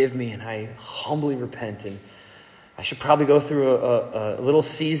you forgive me, and I humbly repent, and I should probably go through a little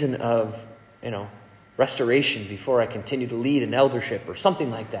season of, restoration before I continue to lead an eldership or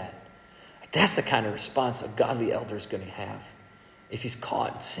something like that. That's the kind of response a godly elder is going to have if he's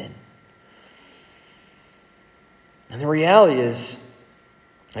caught in sin. And the reality is,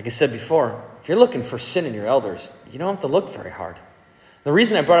 like I said before, if you're looking for sin in your elders, you don't have to look very hard. The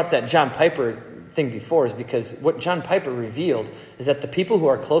reason I brought up that John Piper thing before is because what John Piper revealed is that the people who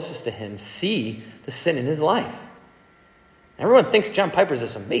are closest to him see the sin in his life. Everyone thinks John Piper is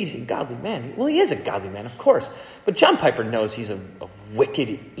this amazing, godly man. Well, he is a godly man, of course. But John Piper knows he's a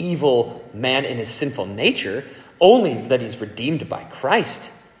wicked, evil man in his sinful nature, only that he's redeemed by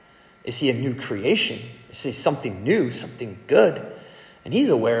Christ. Is he a new creation? Is he something new, something good? And he's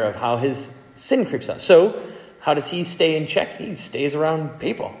aware of how his sin creeps up. So, how does he stay in check? He stays around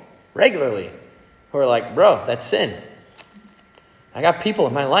people regularly who are like, bro, that's sin. I got people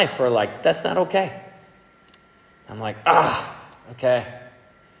in my life who are like, that's not okay. I'm like, okay.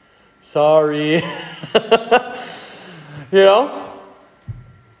 Sorry.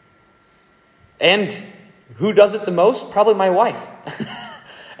 And who does it the most? Probably my wife.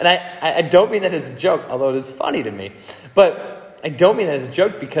 And I don't mean that as a joke, although it is funny to me. But I don't mean that as a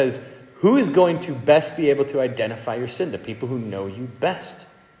joke because who is going to best be able to identify your sin? The people who know you best.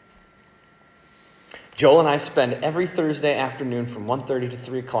 Joel and I spend every Thursday afternoon from 1:30 to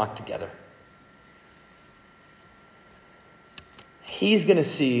 3 o'clock together. He's going to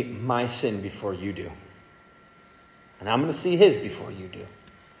see my sin before you do. And I'm going to see his before you do.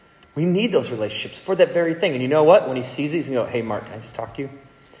 We need those relationships for that very thing. And you know what? When he sees it, he's going to go, hey, Mark, can I just talk to you?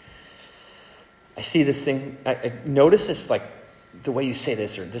 I see this thing. I notice this, like, the way you say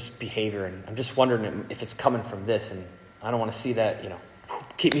this or this behavior, and I'm just wondering if it's coming from this, and I don't want to see that,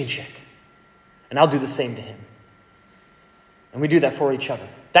 keep me in check. And I'll do the same to him. And we do that for each other.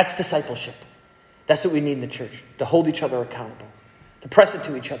 That's discipleship. That's what we need in the church, to hold each other accountable, to press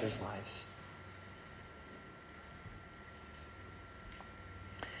into each other's lives.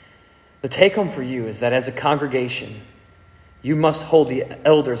 The take home for you is that as a congregation, you must hold the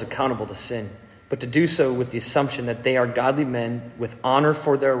elders accountable to sin, but to do so with the assumption that they are godly men with honor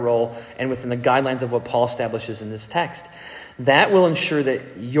for their role and within the guidelines of what Paul establishes in this text. That will ensure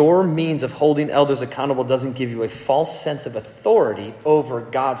that your means of holding elders accountable doesn't give you a false sense of authority over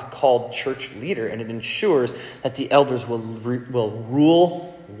God's called church leader, and it ensures that the elders will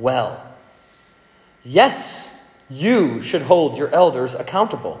rule well. Yes, you should hold your elders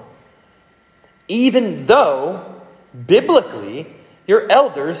accountable, even though biblically your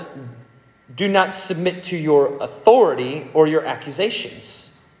elders do not submit to your authority or your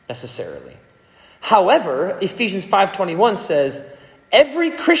accusations necessarily. However, Ephesians 5:21 says,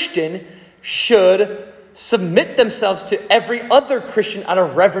 every Christian should submit themselves to every other Christian out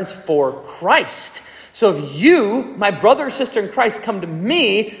of reverence for Christ. So if you, my brother or sister in Christ, come to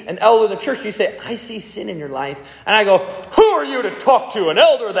me, an elder in the church, and you say, I see sin in your life, and I go, who are you to talk to an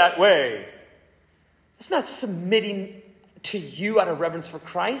elder that way? It's not submitting to you out of reverence for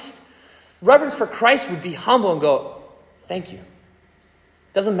Christ. Reverence for Christ would be humble and go, thank you.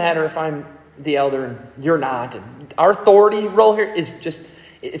 Doesn't matter if I'm the elder and you're not. And our authority role here is just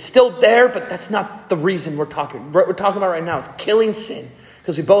It's still there, but that's not the reason we're talking. What we're talking about right now is killing sin.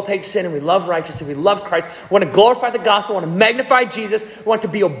 Because we both hate sin and we love righteousness and we love Christ. We want to glorify the gospel. We want to magnify Jesus. We want to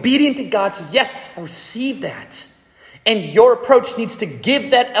be obedient to God. So yes, I receive that. And your approach needs to give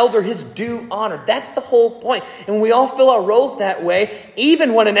that elder his due honor. That's the whole point. And when we all fill our roles that way,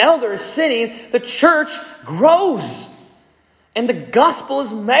 even when an elder is sinning, the church grows. And the gospel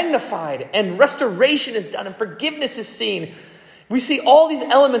is magnified. And restoration is done. And forgiveness is seen. We see all these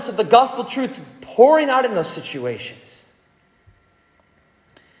elements of the gospel truth pouring out in those situations.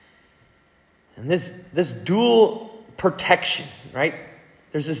 And this dual protection, right?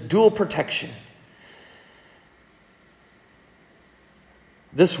 There's this dual protection.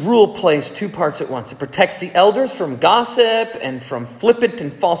 This rule plays two parts at once. It protects the elders from gossip and from flippant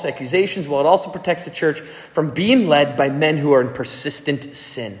and false accusations, while it also protects the church from being led by men who are in persistent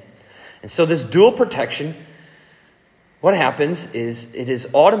sin. And so this dual protection, what happens is it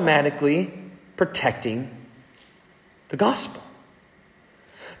is automatically protecting the gospel.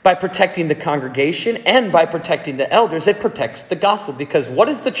 By protecting the congregation and by protecting the elders, it protects the gospel. Because what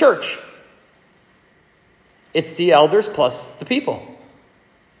is the church? It's the elders plus the people.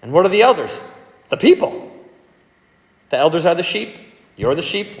 And what are the elders? The people. The elders are the sheep. You're the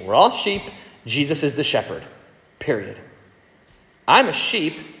sheep. We're all sheep. Jesus is the shepherd. Period. I'm a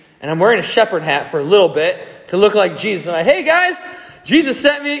sheep, and I'm wearing a shepherd hat for a little bit to look like Jesus. I'm like, hey guys, Jesus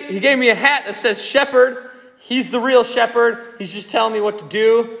sent me. He gave me a hat that says shepherd. He's the real shepherd. He's just telling me what to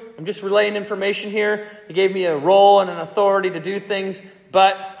do. I'm just relaying information here. He gave me a role and an authority to do things,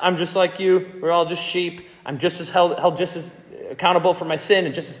 but I'm just like you. We're all just sheep. I'm just as held just as accountable for my sin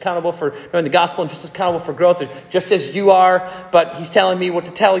and just as accountable for knowing the gospel and just as accountable for growth, just as you are. But he's telling me what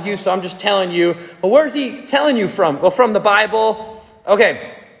to tell you, so I'm just telling you. Well, where's he telling you from? Well, from the Bible.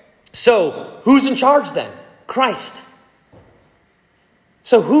 Okay, so who's in charge then? Christ.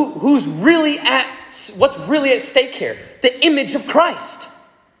 So who's really what's really at stake here? The image of Christ.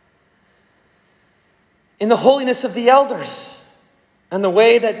 In the holiness of the elders. And the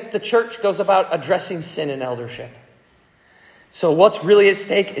way that the church goes about addressing sin in eldership. So what's really at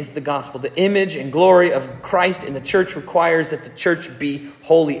stake is the gospel. The image and glory of Christ in the church requires that the church be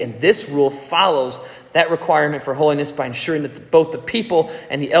holy. And this rule follows that requirement for holiness by ensuring that both the people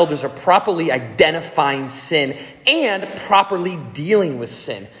and the elders are properly identifying sin and properly dealing with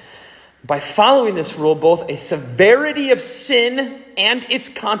sin. By following this rule, both a severity of sin and its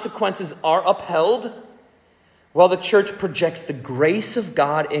consequences are upheld, while the church projects the grace of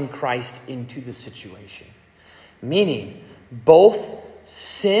God in Christ into the situation. Meaning, both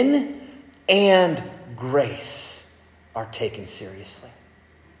sin and grace are taken seriously.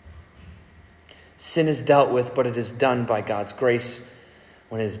 Sin is dealt with, but it is done by God's grace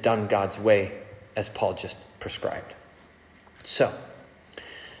when it is done God's way, as Paul just prescribed. So,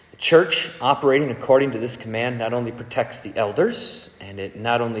 the church operating according to this command not only protects the elders, and it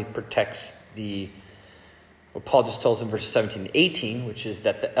not only protects what Paul just told us in verses 17 and 18, which is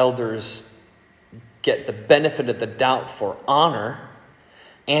that the elders get the benefit of the doubt for honor,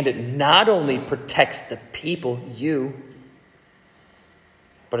 and it not only protects the people, you,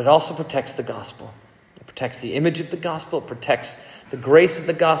 but it also protects the gospel. It protects the image of the gospel. It protects the grace of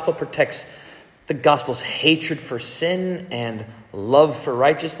the gospel. It protects the gospel's hatred for sin and love for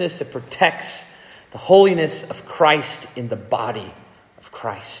righteousness. It protects the holiness of Christ in the body of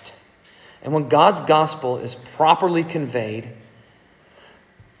Christ. And when God's gospel is properly conveyed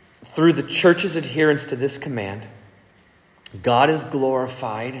through the church's adherence to this command, God is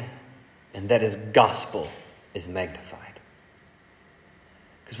glorified and that his gospel is magnified.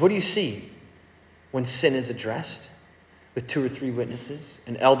 Because what do you see when sin is addressed with 2 or 3 witnesses?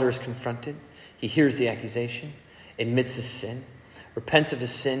 An elder is confronted. He hears the accusation, admits his sin, repents of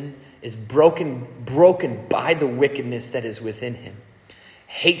his sin, is broken by the wickedness that is within him,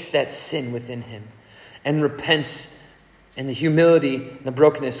 hates that sin within him, and repents. And the humility and the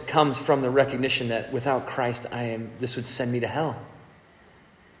brokenness comes from the recognition that without Christ, this would send me to hell.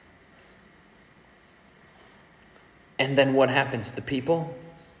 And then what happens? The people,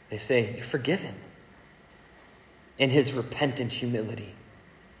 they say, you're forgiven. In his repentant humility.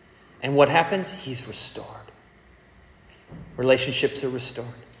 And what happens? He's restored. Relationships are restored.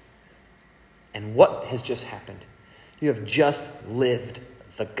 And what has just happened? You have just lived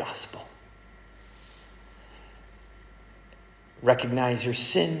the gospel. Recognize your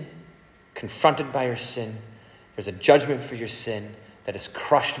sin, confronted by your sin. There's a judgment for your sin that is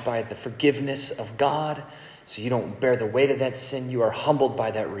crushed by the forgiveness of God. So you don't bear the weight of that sin. You are humbled by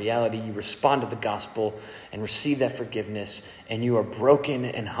that reality. You respond to the gospel and receive that forgiveness. And you are broken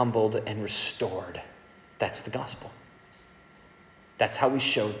and humbled and restored. That's the gospel. That's how we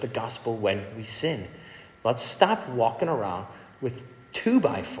show the gospel when we sin. Let's stop walking around with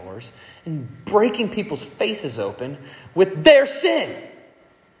 2x4s and breaking people's faces open with their sin.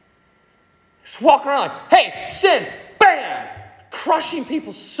 Just walking around like, hey, sin, bam, crushing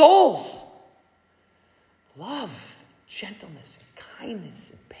people's souls. Love, gentleness, and kindness,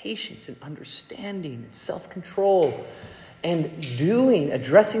 and patience, and understanding, and self-control, and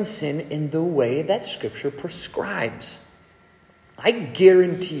addressing sin in the way that Scripture prescribes. I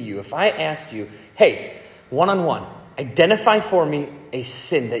guarantee you, if I asked you, hey, one-on-one, identify for me a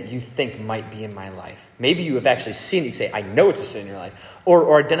sin that you think might be in my life. Maybe you have actually seen it. You say, I know it's a sin in your life.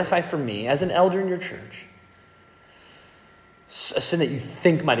 Or identify for me, as an elder in your church, a sin that you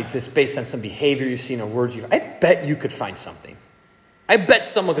think might exist based on some behavior you've seen or words I bet you could find something. I bet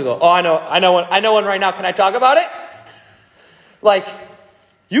someone could go, oh, I know one right now. Can I talk about it? Like,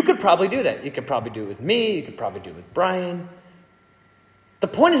 you could probably do that. You could probably do it with me. You could probably do it with Brian. The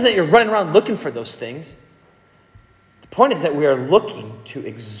point is that you're running around looking for those things. The point is that we are looking to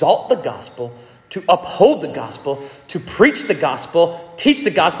exalt the gospel, to uphold the gospel, to preach the gospel, teach the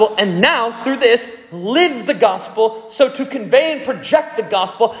gospel, and now, through this, live the gospel, so to convey and project the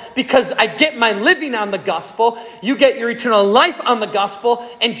gospel, because I get my living on the gospel, you get your eternal life on the gospel,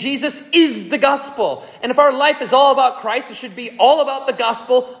 and Jesus is the gospel. And if our life is all about Christ, it should be all about the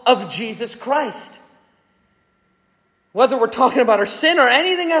gospel of Jesus Christ. Whether we're talking about our sin or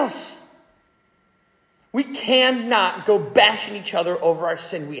anything else, we cannot go bashing each other over our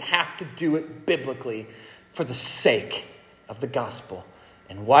sin. We have to do it biblically for the sake of the gospel.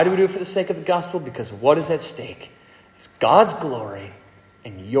 And why do we do it for the sake of the gospel? Because what is at stake? It's God's glory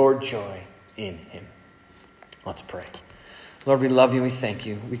and your joy in him. Let's pray. Lord, we love you and we thank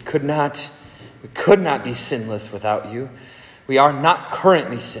you. We could not be sinless without you. We are not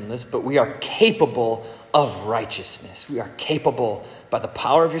currently sinless, but we are capable of righteousness. We are capable by the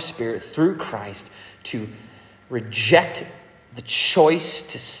power of your Spirit through Christ to reject the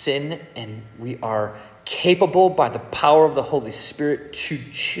choice to sin, and we are capable by the power of the Holy Spirit to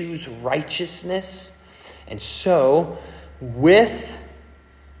choose righteousness. And so, with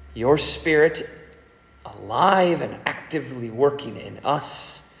your Spirit alive and actively working in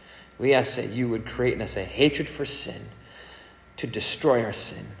us, we ask that you would create in us a hatred for sin, to destroy our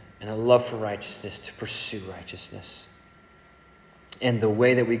sin, and a love for righteousness, to pursue righteousness. And the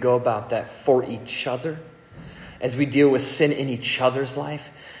way that we go about that for each other, as we deal with sin in each other's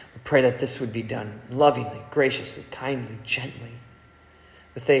life, we pray that this would be done lovingly, graciously, kindly, gently,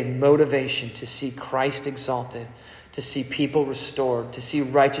 with a motivation to see Christ exalted, to see people restored, to see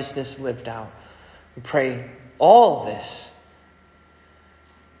righteousness lived out. We pray all this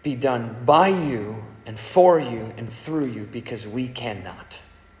be done by you and for you and through you, because we cannot.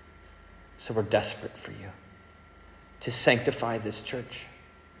 So we're desperate for you to sanctify this church.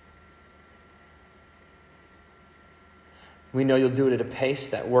 We know you'll do it at a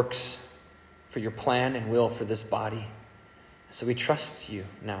pace that works for your plan and will for this body. So we trust you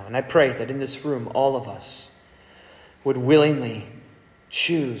now. And I pray that in this room, all of us would willingly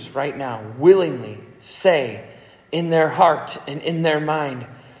choose right now, willingly say in their heart and in their mind,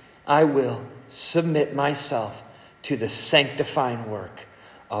 I will submit myself to the sanctifying work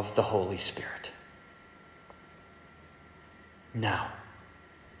of the Holy Spirit. Now,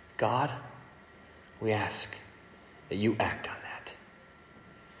 God, we ask that you act on that.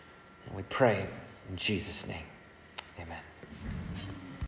 And we pray in Jesus' name. Amen.